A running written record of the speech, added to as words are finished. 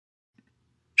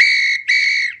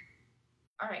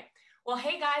All right. Well,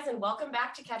 hey guys, and welcome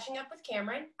back to Catching Up with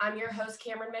Cameron. I'm your host,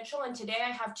 Cameron Mitchell, and today I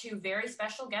have two very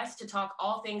special guests to talk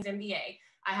all things NBA.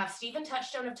 I have Stephen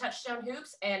Touchstone of Touchstone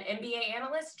Hoops and NBA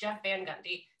analyst Jeff Van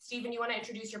Gundy. Stephen, you want to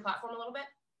introduce your platform a little bit?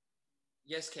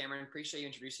 Yes, Cameron, appreciate you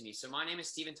introducing me. So my name is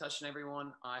Stephen Touchstone,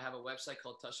 everyone. I have a website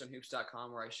called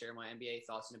touchstonehoops.com where I share my NBA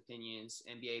thoughts and opinions,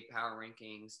 NBA power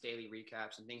rankings, daily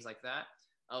recaps, and things like that.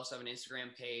 I also have an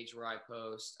Instagram page where I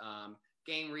post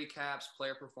game recaps,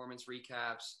 player performance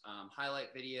recaps,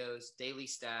 highlight videos, daily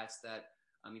stats that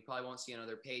you probably won't see on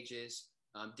other pages,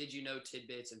 did you know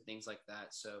tidbits and things like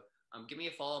that. So give me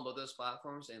a follow on both those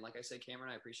platforms. And like I said,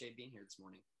 Cameron, I appreciate being here this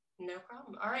morning. No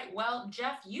problem. All right. Well,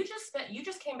 Jeff, you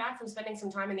just came back from spending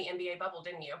some time in the NBA bubble,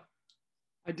 didn't you?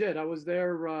 I did. I was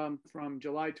there from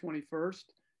July 21st.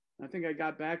 I think I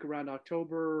got back around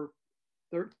October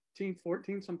 13th,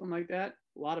 14th, something like that.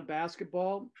 A lot of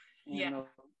basketball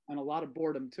and a lot of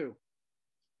boredom too.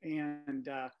 And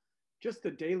just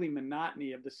the daily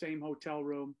monotony of the same hotel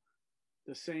room,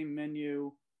 the same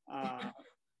menu.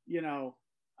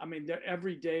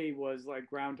 Every day was like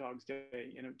Groundhog's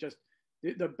Day. Just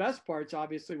the best parts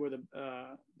obviously were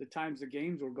the times the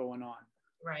games were going on.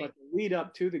 Right. But the lead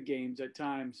up to the games at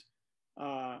times,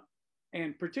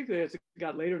 and particularly as it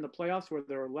got later in the playoffs where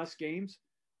there were less games,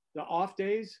 the off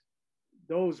days,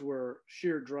 those were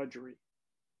sheer drudgery.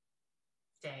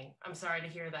 Dang, I'm sorry to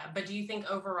hear that. But do you think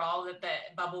overall that the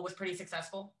bubble was pretty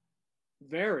successful?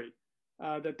 Very.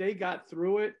 That they got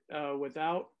through it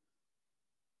without,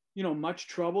 much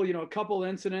trouble. A couple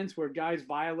incidents where guys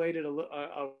violated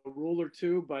a rule or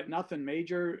two, but nothing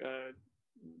major.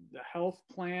 The health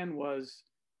plan was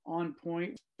on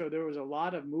point. So there was a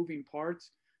lot of moving parts.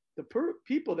 The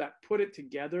people that put it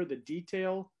together, the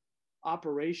detail,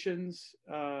 operations,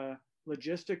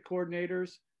 logistic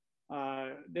coordinators,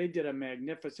 they did a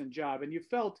magnificent job, and you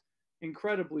felt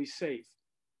incredibly safe.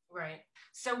 Right.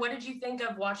 So what did you think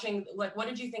of what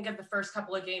did you think of the first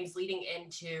couple of games leading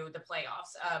into the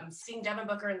playoffs? Seeing Devin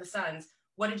Booker and the Suns,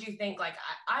 what did you think?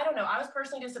 I don't know. I was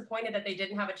personally disappointed that they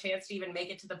didn't have a chance to even make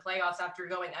it to the playoffs after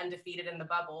going undefeated in the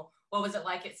bubble. What was it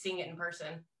like seeing it in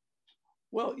person?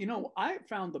 Well, I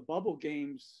found the bubble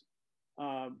games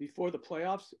before the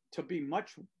playoffs to be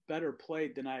much better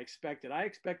played than I expected. I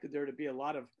expected there to be a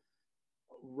lot of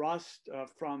rust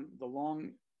from the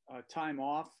long time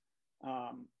off.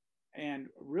 And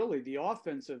really the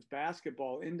offensive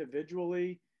basketball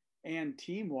individually and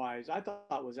team-wise, I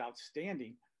thought was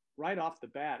outstanding right off the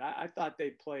bat. I thought they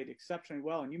played exceptionally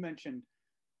well. And you mentioned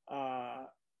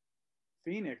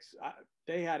Phoenix.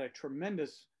 They had a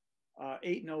tremendous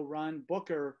 8-0 run.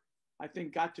 Booker, I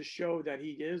think, got to show that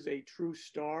he is a true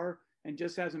star and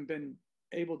just hasn't been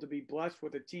able to be blessed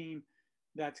with a team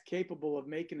that's capable of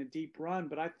making a deep run.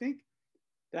 But I think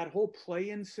that whole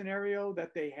play-in scenario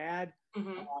that they had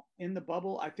in the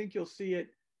bubble, I think you'll see it.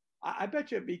 I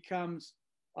bet you it becomes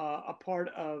a part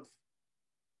of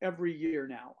every year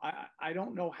now. I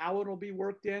don't know how it'll be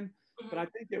worked in, but I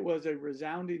think it was a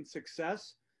resounding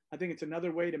success. I think it's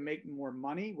another way to make more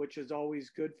money, which is always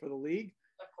good for the league.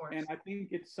 Of course. And I think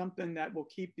it's something that will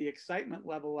keep the excitement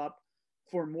level up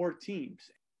for more teams.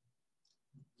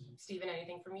 Stephen,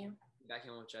 anything from you? Back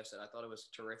in what Jeff said, I thought it was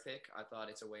terrific. I thought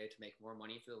it's a way to make more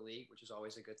money for the league, which is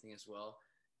always a good thing as well.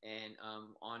 And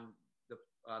on the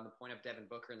point of Devin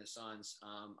Booker and the Suns,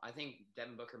 I think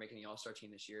Devin Booker making the All-Star team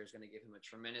this year is going to give him a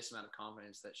tremendous amount of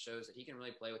confidence that shows that he can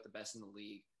really play with the best in the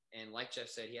league. And like Jeff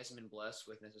said, he hasn't been blessed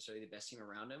with necessarily the best team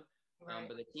around him, Right.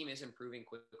 But the team is improving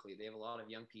quickly. They have a lot of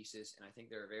young pieces, and I think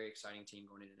they're a very exciting team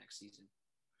going into next season.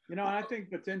 And I think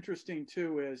what's interesting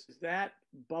too is that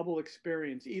bubble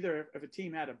experience, either if a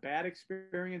team had a bad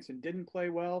experience and didn't play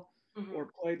well or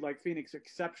played like Phoenix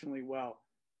exceptionally well,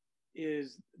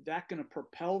 is that going to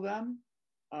propel them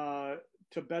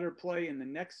to better play in the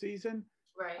next season?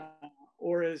 Right.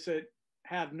 Or is it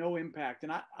have no impact?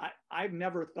 And I've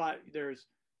never thought there's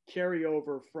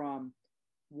carryover from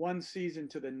one season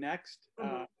to the next,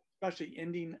 especially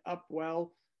ending up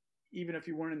well, even if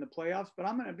you weren't in the playoffs. But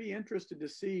I'm going to be interested to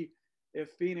see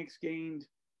if Phoenix gained,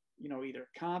 either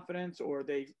confidence or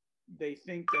they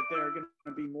think that they're going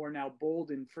to be more now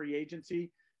bold in free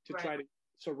agency to try to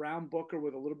surround Booker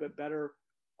with a little bit better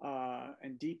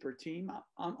and deeper team.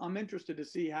 I'm interested to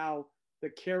see how the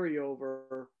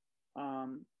carryover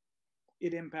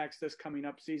it impacts this coming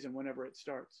up season whenever it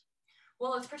starts.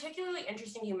 Well, it's particularly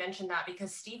interesting you mentioned that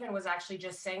because Stephen was actually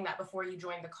just saying that before you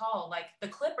joined the call. Like the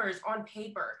Clippers on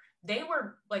paper, they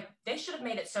should have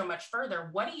made it so much further.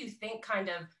 What do you think kind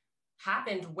of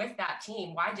happened with that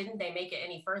team? Why didn't they make it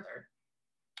any further?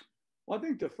 Well, I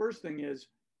think the first thing is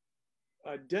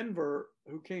Denver,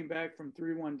 who came back from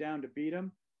 3-1 down to beat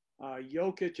them,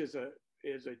 Jokic is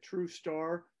a true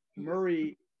star.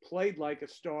 Murray played like a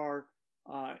star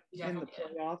in the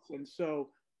playoffs, and so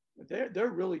they're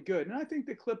really good. And I think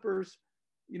the Clippers,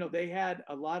 they had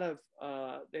a lot of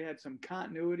they had some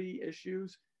continuity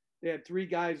issues. They had 3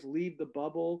 guys leave the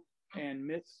bubble and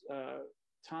miss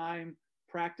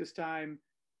practice time,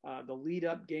 the lead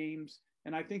up games,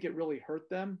 and I think it really hurt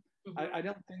them. Mm-hmm. I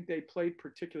don't think they played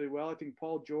particularly well. I think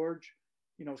Paul George,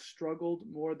 struggled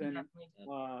more than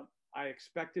I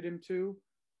expected him to.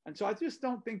 And so I just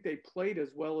don't think they played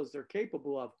as well as they're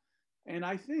capable of. And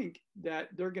I think that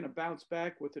they're going to bounce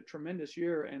back with a tremendous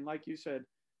year. And like you said,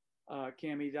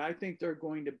 Cammie, I think they're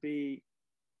going to be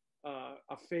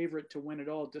a favorite to win it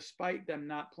all, despite them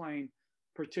not playing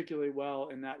particularly well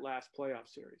in that last playoff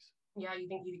series. Yeah, do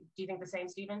you think the same,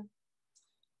 Stephen?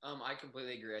 I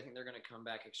completely agree. I think they're going to come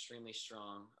back extremely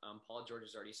strong. Paul George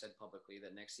has already said publicly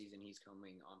that next season he's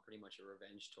coming on pretty much a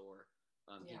revenge tour.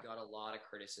 He got a lot of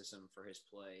criticism for his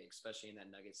play, especially in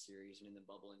that Nuggets series and in the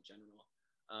bubble in general.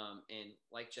 And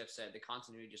like Jeff said, the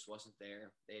continuity just wasn't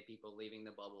there. They had people leaving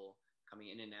the bubble, coming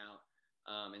in and out.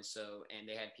 And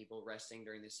they had people resting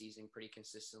during the season pretty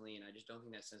consistently. And I just don't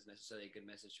think that sends necessarily a good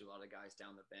message to a lot of guys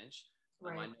down the bench.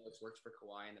 Right. I know it's worked for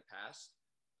Kawhi in the past.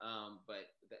 But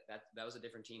that was a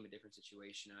different team, a different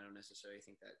situation. I don't necessarily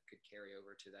think that could carry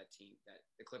over to that team, that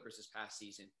the Clippers this past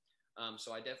season.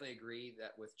 So I definitely agree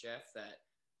that with Jeff that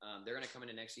they're going to come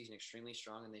into next season extremely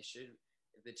strong, and they should,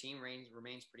 if the team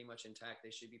remains pretty much intact,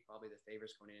 they should be probably the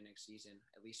favorites going into next season,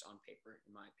 at least on paper,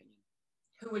 in my opinion.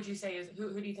 Who would you say who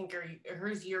do you think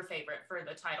who's your favorite for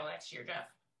the title next year,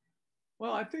 Jeff?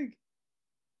 Well, I think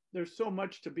there's so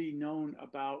much to be known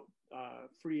about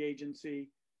free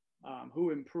agency. Who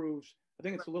improves. I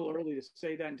think it's a little early to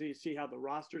say that until you see how the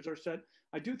rosters are set.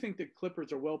 I do think the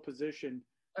Clippers are well positioned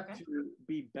to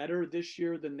be better this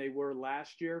year than they were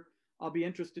last year. I'll be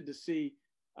interested to see,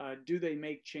 do they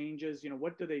make changes?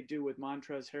 What do they do with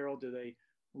Montrezl Harrell? Do they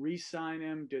re-sign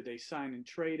him? Do they sign and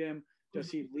trade him? Does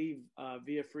he leave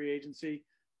via free agency?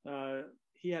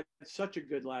 He had such a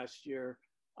good last year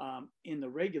in the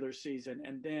regular season,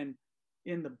 and then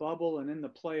in the bubble and in the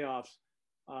playoffs,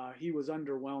 he was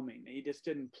underwhelming. He just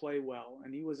didn't play well.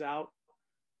 And he was out,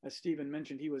 as Stephen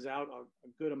mentioned, he was out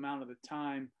a good amount of the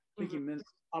time. I think he missed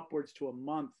upwards to a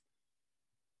month,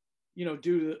 due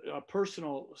to a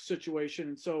personal situation.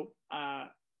 And so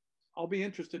I'll be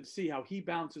interested to see how he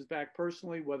bounces back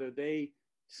personally, whether they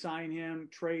sign him,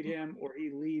 trade him, or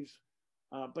he leaves.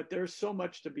 But there's so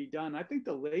much to be done. I think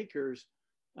the Lakers,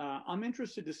 I'm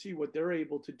interested to see what they're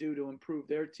able to do to improve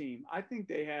their team. I think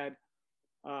they had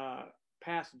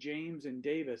past James and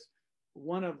Davis,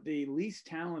 one of the least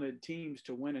talented teams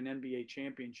to win an NBA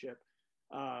championship.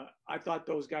 I thought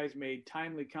those guys made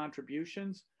timely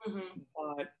contributions,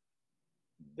 but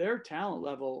their talent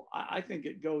level, I think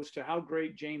it goes to how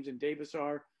great James and Davis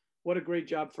are. What a great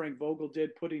job Frank Vogel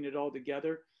did putting it all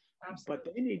together. Absolutely.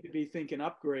 But they need to be thinking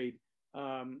upgrade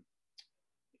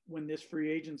when this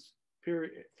free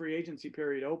agency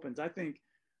period opens. I think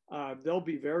they'll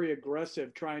be very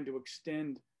aggressive trying to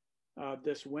extend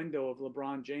this window of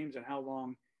LeBron James and how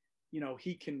long,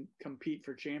 he can compete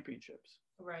for championships.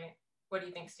 Right. What do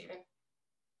you think, Stephen?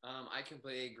 I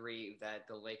completely agree that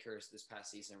the Lakers this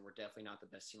past season were definitely not the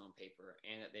best team on paper,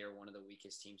 and that they are one of the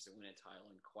weakest teams to win a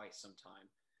title in quite some time.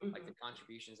 Like the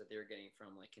contributions that they were getting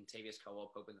from like Kentavious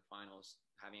Caldwell-Pope in the finals,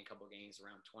 having a couple games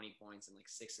around 20 points and like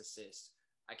 6 assists.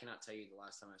 I cannot tell you the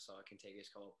last time I saw a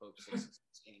Kentavious Caldwell-Pope 6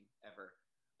 assists game ever.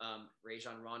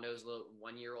 Rajon Rondo's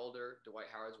 1 year older. Dwight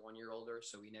Howard's 1 year older,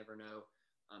 so we never know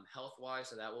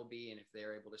health-wise. So that will be, and if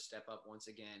they're able to step up once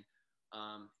again,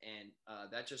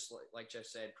 that just like Jeff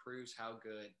said proves how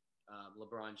good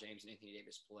LeBron James and Anthony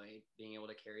Davis played, being able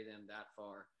to carry them that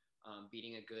far,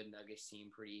 beating a good Nuggets team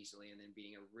pretty easily, and then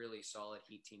beating a really solid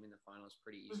Heat team in the finals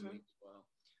pretty easily as well.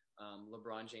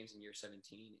 LeBron James in year 17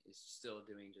 is still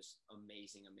doing just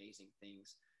amazing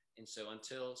things, and so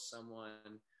until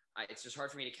someone. It's just hard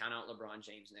for me to count out LeBron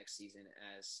James next season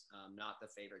as not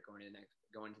the favorite going into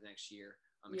next year,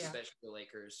 especially the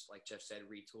Lakers, like Jeff said,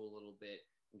 retool a little bit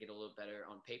and get a little better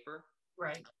on paper.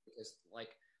 Right. Because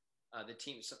the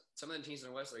teams, some of the teams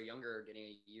in the West are younger,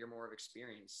 getting a year more of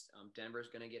experience. Denver's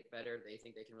going to get better. They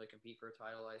think they can really compete for a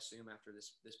title, I assume, after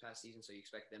this past season. So you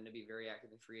expect them to be very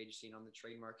active in free agency and on the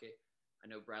trade market.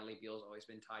 I know Bradley Beal's always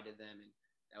been tied to them, and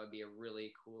that would be a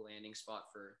really cool landing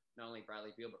spot for not only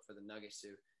Bradley Beal, but for the Nuggets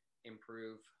to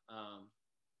improve.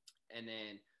 And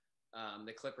then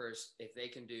the Clippers, if they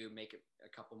can make a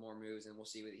couple more moves, and we'll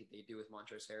see what they do with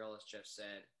Montrezl Harrell, as Jeff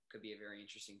said, could be a very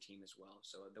interesting team as well.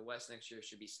 So the West next year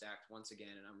should be stacked once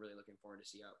again, and I'm really looking forward to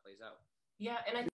see how it plays out. Yeah, and I